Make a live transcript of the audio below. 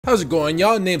How's it going,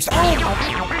 y'all? Name's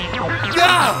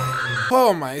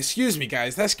Oh my, excuse me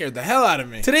guys, that scared the hell out of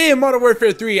me. Today in Modern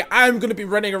Warfare 3, I'm gonna be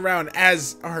running around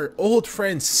as our old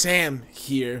friend Sam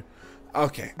here.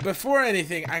 Okay, before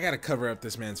anything, I gotta cover up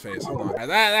this man's face. Hold on.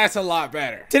 That's a lot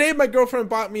better. Today, my girlfriend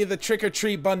bought me the Trick or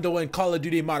Treat bundle in Call of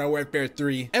Duty Modern Warfare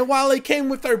 3. And while it came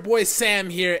with our boy Sam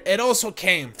here, it also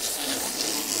came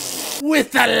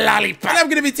with a lollipop. And I'm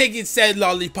gonna be taking said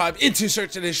lollipop into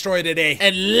Search and Destroy today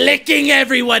and licking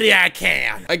everybody I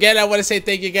can. Again, I want to say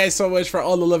thank you guys so much for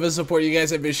all the love and support you guys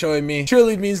have been showing me.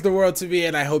 Truly means the world to me,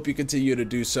 and I hope you continue to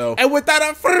do so. And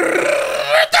without further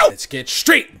ado, let's get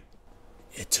straight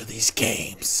into these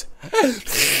games.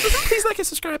 Please like and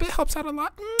subscribe, it helps out a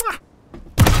lot.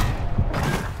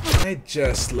 I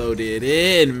just loaded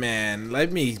in, man.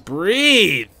 Let me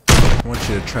breathe. I want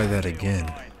you to try that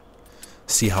again.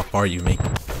 See how far you make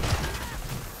it.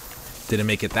 Didn't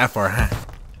make it that far, huh?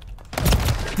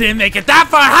 Didn't make it that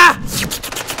far, huh?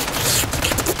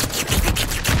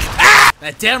 Ah!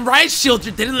 That damn riot shield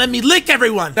didn't let me lick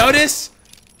everyone. Notice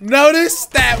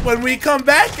that when we come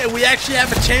back and we actually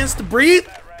have a chance to breathe,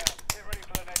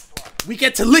 we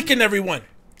get to licking everyone.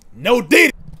 No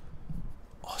data.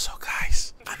 Also,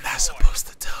 guys, I'm not supposed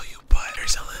to tell you, but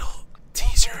there's a little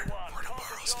teaser for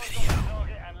tomorrow's video.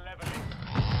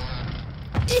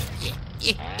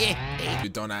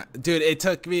 Dude, it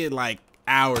took me like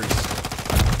hours.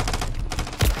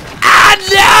 Ah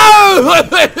no!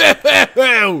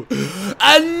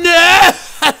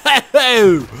 Ah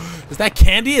no! Is that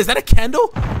candy? Is that a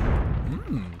candle?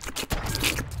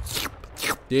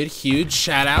 Dude, huge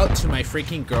shout out to my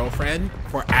freaking girlfriend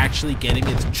for actually getting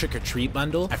me the Trick or Treat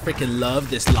bundle. I freaking love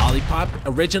this lollipop.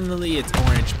 Originally it's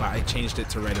orange, but I changed it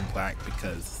to red and black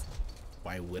because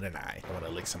why wouldn't I? I want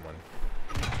to lick someone.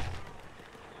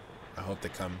 I hope they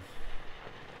come.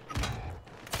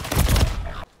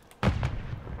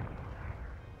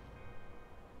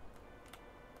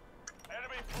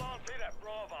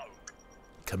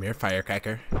 Come here,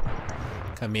 firecracker.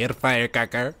 Come here,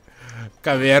 firecracker.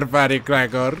 Come here,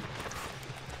 firecracker.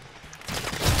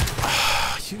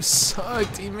 Oh, you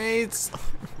suck, teammates.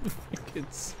 You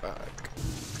freaking suck.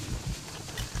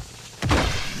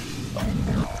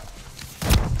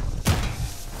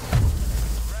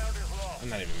 I'm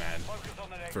not even mad.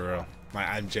 For real. Like,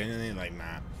 I'm genuinely like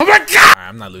not. Oh my god!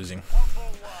 I'm not losing.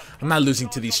 I'm not losing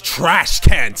to these trash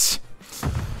cans.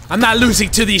 I'm not losing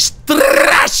to these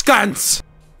trash cans.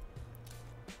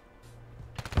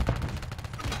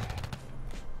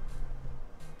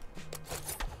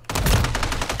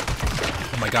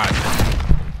 Oh my god.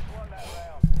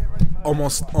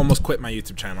 Almost quit my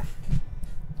YouTube channel.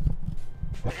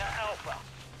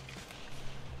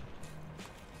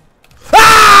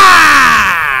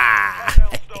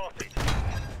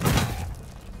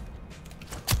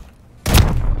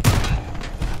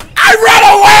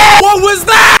 What was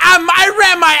that? I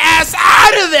ran my ass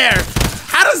out of there.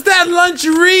 How does that lunch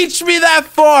reach me that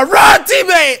far? Run,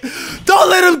 teammate! Don't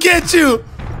let him get you.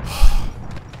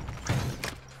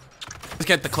 Let's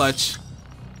get the clutch.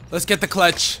 Let's get the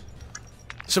clutch.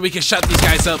 So we can shut these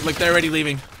guys up like they're already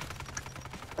leaving.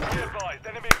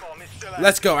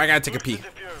 Let's go. I gotta take a pee.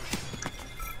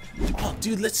 Oh,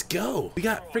 dude, let's go. We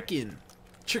got freaking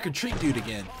Trick or Treat dude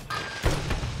again.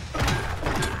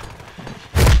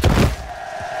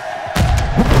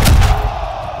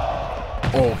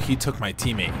 Oh, he took my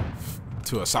teammate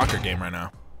to a soccer game right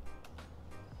now.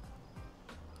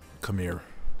 Come here.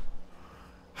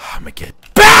 I'm gonna get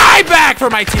back for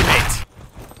my teammate.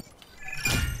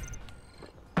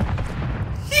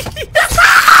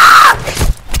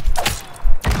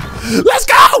 Let's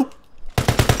go!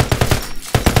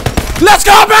 Let's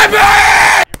go, baby!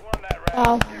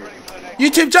 Oh.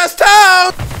 YouTube just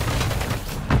told!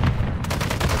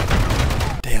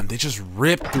 Damn, they just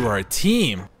ripped through our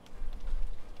team.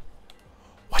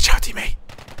 Watch out, teammate.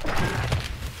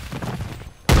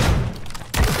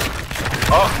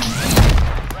 Oh.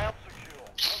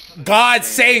 God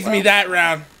saved me that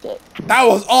round. That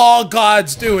was all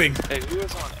God's doing. Hey, who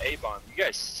was on A-bomb? You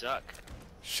guys suck.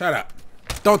 Shut up.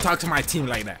 Don't talk to my team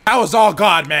like that. That was all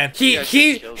God, man.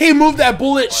 He moved that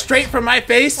bullet straight from my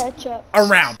face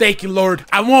around. Thank you, Lord.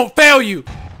 I won't fail you.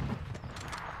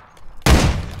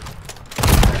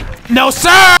 No,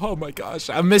 sir. Oh my gosh.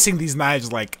 I'm missing these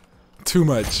knives like too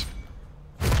much.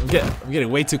 I'm getting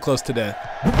way too close to death.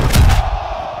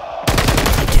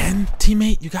 Again,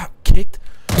 teammate, you got kicked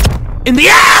in the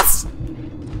ass!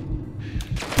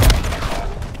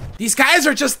 These guys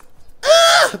are just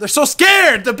they're so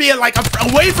scared to be like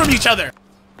away from each other.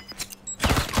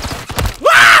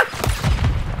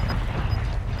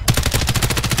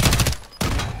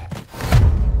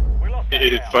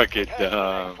 Dude, fucking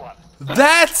dumb.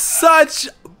 That's such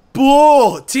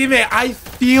bull. Teammate, I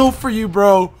feel for you,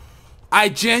 bro. I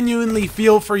genuinely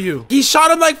feel for you. He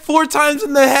shot him like 4 times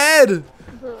in the head.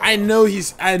 I know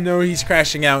he's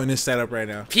crashing out in his setup right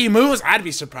now. If he moves, I'd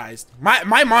be surprised.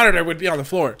 My monitor would be on the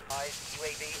floor.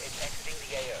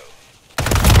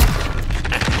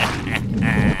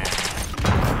 No.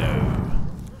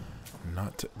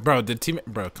 Not to, bro, the teammate,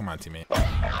 bro, come on, teammate.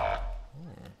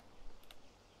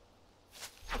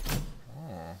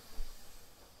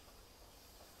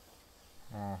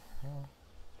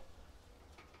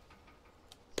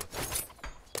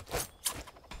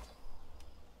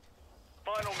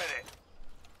 Final minute.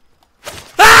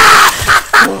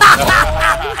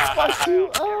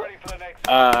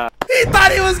 He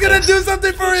thought he was gonna do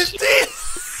something for his team.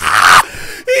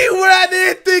 He ran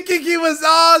in thinking he was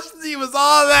all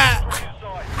that.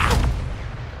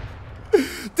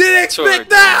 Didn't expect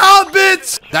that, huh,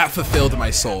 bitch? That fulfilled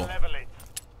my soul,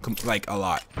 like a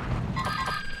lot.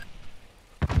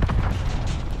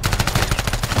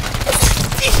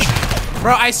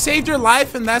 Bro, I saved your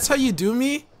life, and that's how you do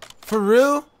me? For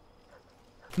real?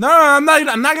 No, I'm not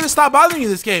gonna stop bothering you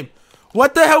this game.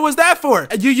 What the hell was that for?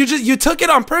 You took it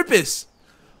on purpose.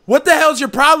 What the hell's your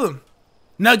problem,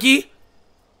 Nuggy?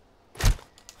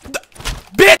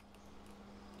 Bitch!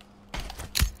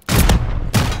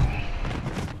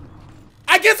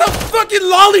 I guess a fucking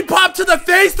lollipop to the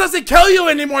face doesn't kill you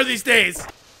anymore these days.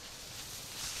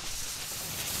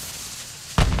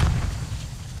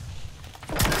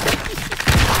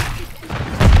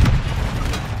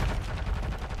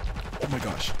 Oh my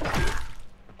gosh.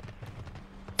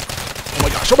 Oh my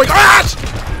gosh. Oh my gosh!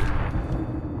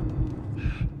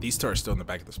 These two are still in the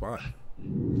back of the spot.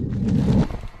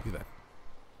 Look at that.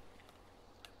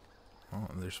 Oh,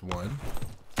 there's one.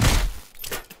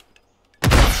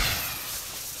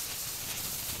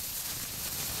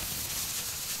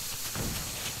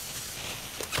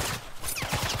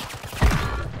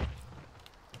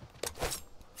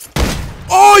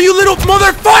 Oh, you little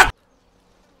motherfucker!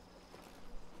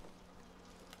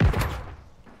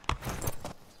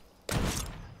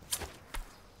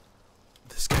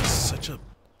 This guy's such a...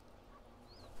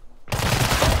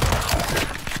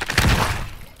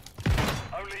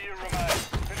 Only you remain.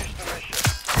 Finish the mission.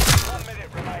 1 minute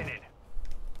remaining.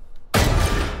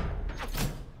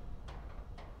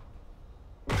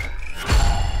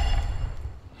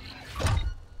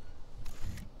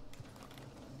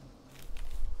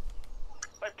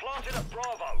 They planted at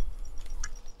Bravo.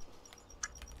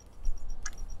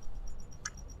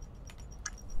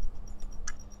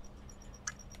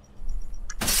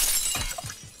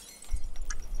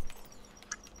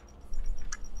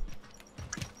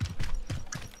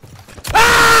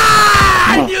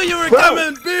 I knew you were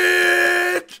coming,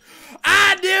 bitch!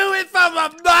 I knew it from a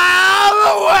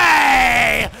mile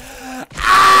away!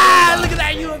 Ah, look at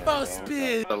that UFO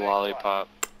spin! The lollipop.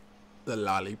 The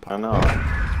lollipop. I know.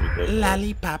 It's ridiculous.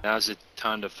 Lollipop. Now's the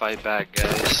time to fight back,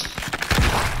 guys.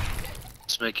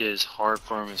 Let's make it as hard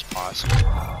for him as possible.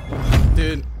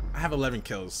 Dude, I have 11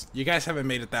 kills. You guys haven't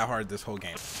made it that hard this whole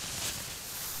game.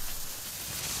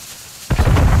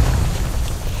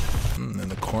 In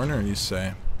the corner, you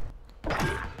say?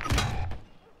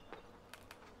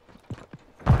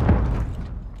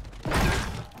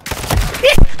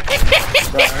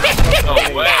 No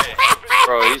way.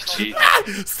 Bro, he's cheating.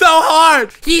 So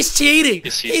hard! He's cheating! He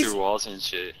sees through walls and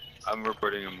shit. I'm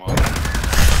reporting him all.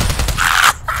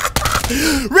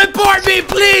 Report me,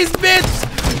 please, bitch!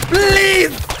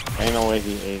 Please! Ain't no way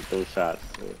he aimed those shots.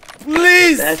 Dude.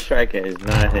 Please! That striker is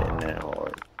not hitting that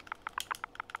hard.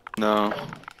 No.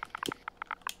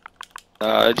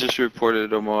 I just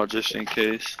reported them all just in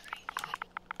case.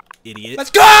 Idiot. Let's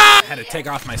go! I had to take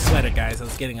off my sweater, guys. I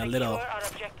was getting a little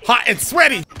hot and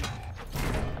sweaty.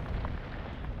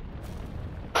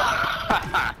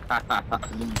 Ah!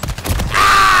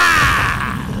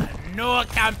 No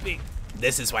camping.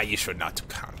 This is why you should not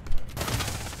camp.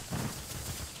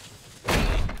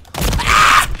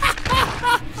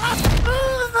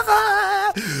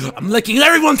 I'm licking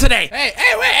everyone today. Hey,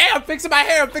 wait, hey, I'm fixing my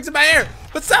hair.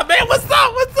 What's up, man? What's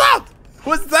up?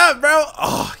 What's up, bro?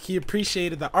 Oh, he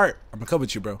appreciated the art. I'm gonna come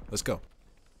with you, bro. Let's go.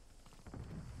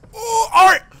 Ooh,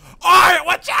 art! Art,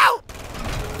 watch out!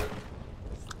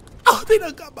 Oh, they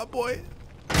done got my boy.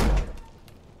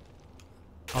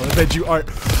 I'll avenge you, art.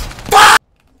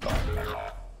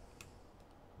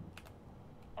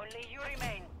 Only you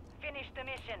remain. Finish the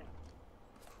mission.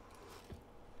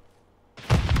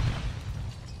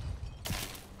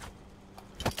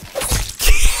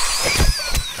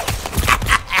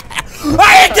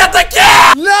 I didn't get the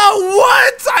kill! No,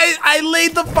 what? I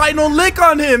laid the final lick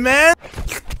on him, man.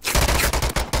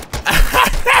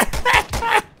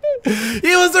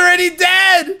 He was already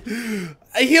dead.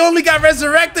 He only got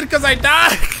resurrected because I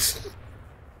died.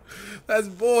 That's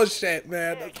bullshit,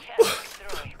 man.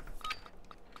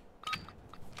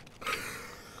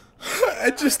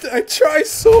 I try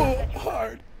so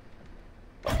hard.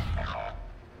 Oh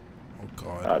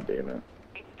God. God damn it.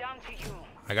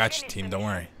 I got you, team. Don't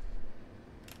worry.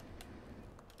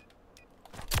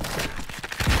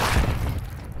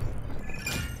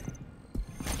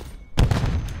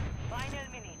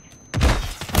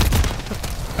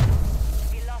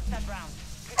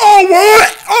 Oh,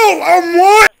 what? Oh, I'm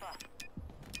what?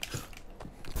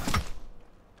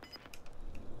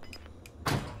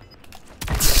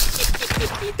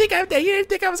 You think I'm there? You didn't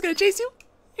think I was gonna chase you?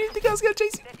 You didn't think I was gonna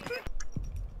chase you?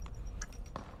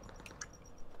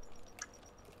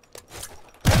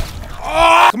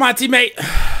 Oh, come on, teammate.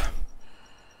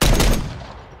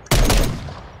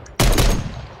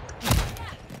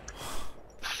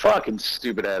 Fucking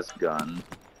stupid ass gun.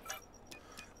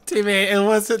 Teammate, it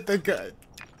wasn't the gun.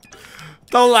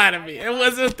 Don't lie to me. It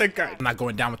wasn't the gun. I'm not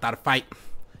going down without a fight.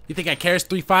 You think I care?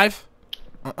 3-5?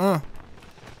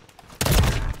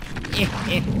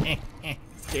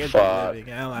 Scared the living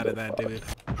hell out of that dude.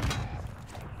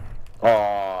 Oh,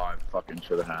 I fucking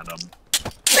should have had him.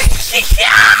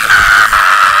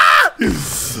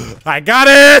 I got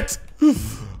it!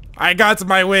 I got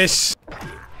my wish.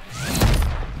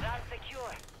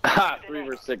 Ha! 3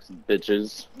 or 6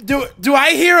 bitches. Do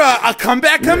I hear a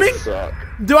comeback coming? Suck.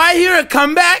 Do I hear a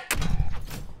comeback?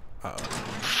 Uh-oh.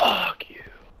 Fuck you.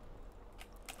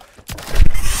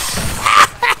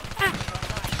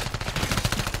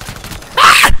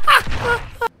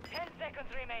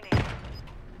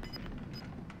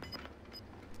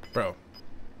 Bro.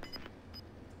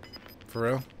 For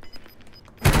real?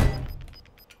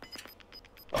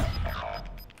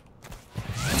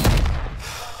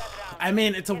 I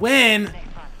mean, it's a win,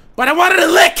 but I wanted to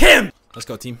lick him! Let's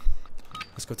go, team.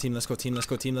 Let's go, team. Let's go, team. Let's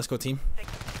go, team. Let's go, team.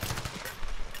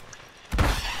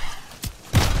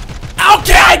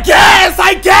 Okay, I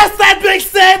guess that makes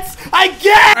sense. I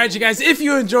guess. All right, you guys, if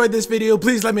you enjoyed this video,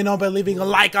 please let me know by leaving a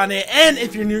like on it. And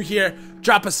if you're new here,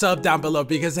 drop a sub down below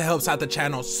because it helps out the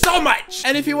channel so much.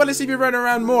 And if you want to see me run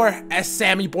around more as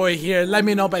Sammy Boy here, let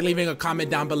me know by leaving a comment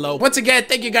down below. Once again,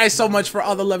 thank you guys so much for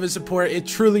all the love and support. It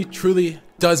truly, truly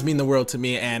does mean the world to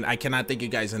me, and I cannot thank you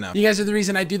guys enough. You guys are the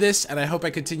reason I do this, and I hope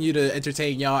I continue to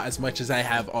entertain y'all as much as I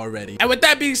have already. And with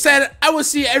that being said, I will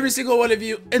see every single one of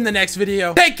you in the next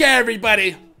video. Take care,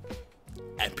 everybody,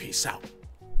 and peace out.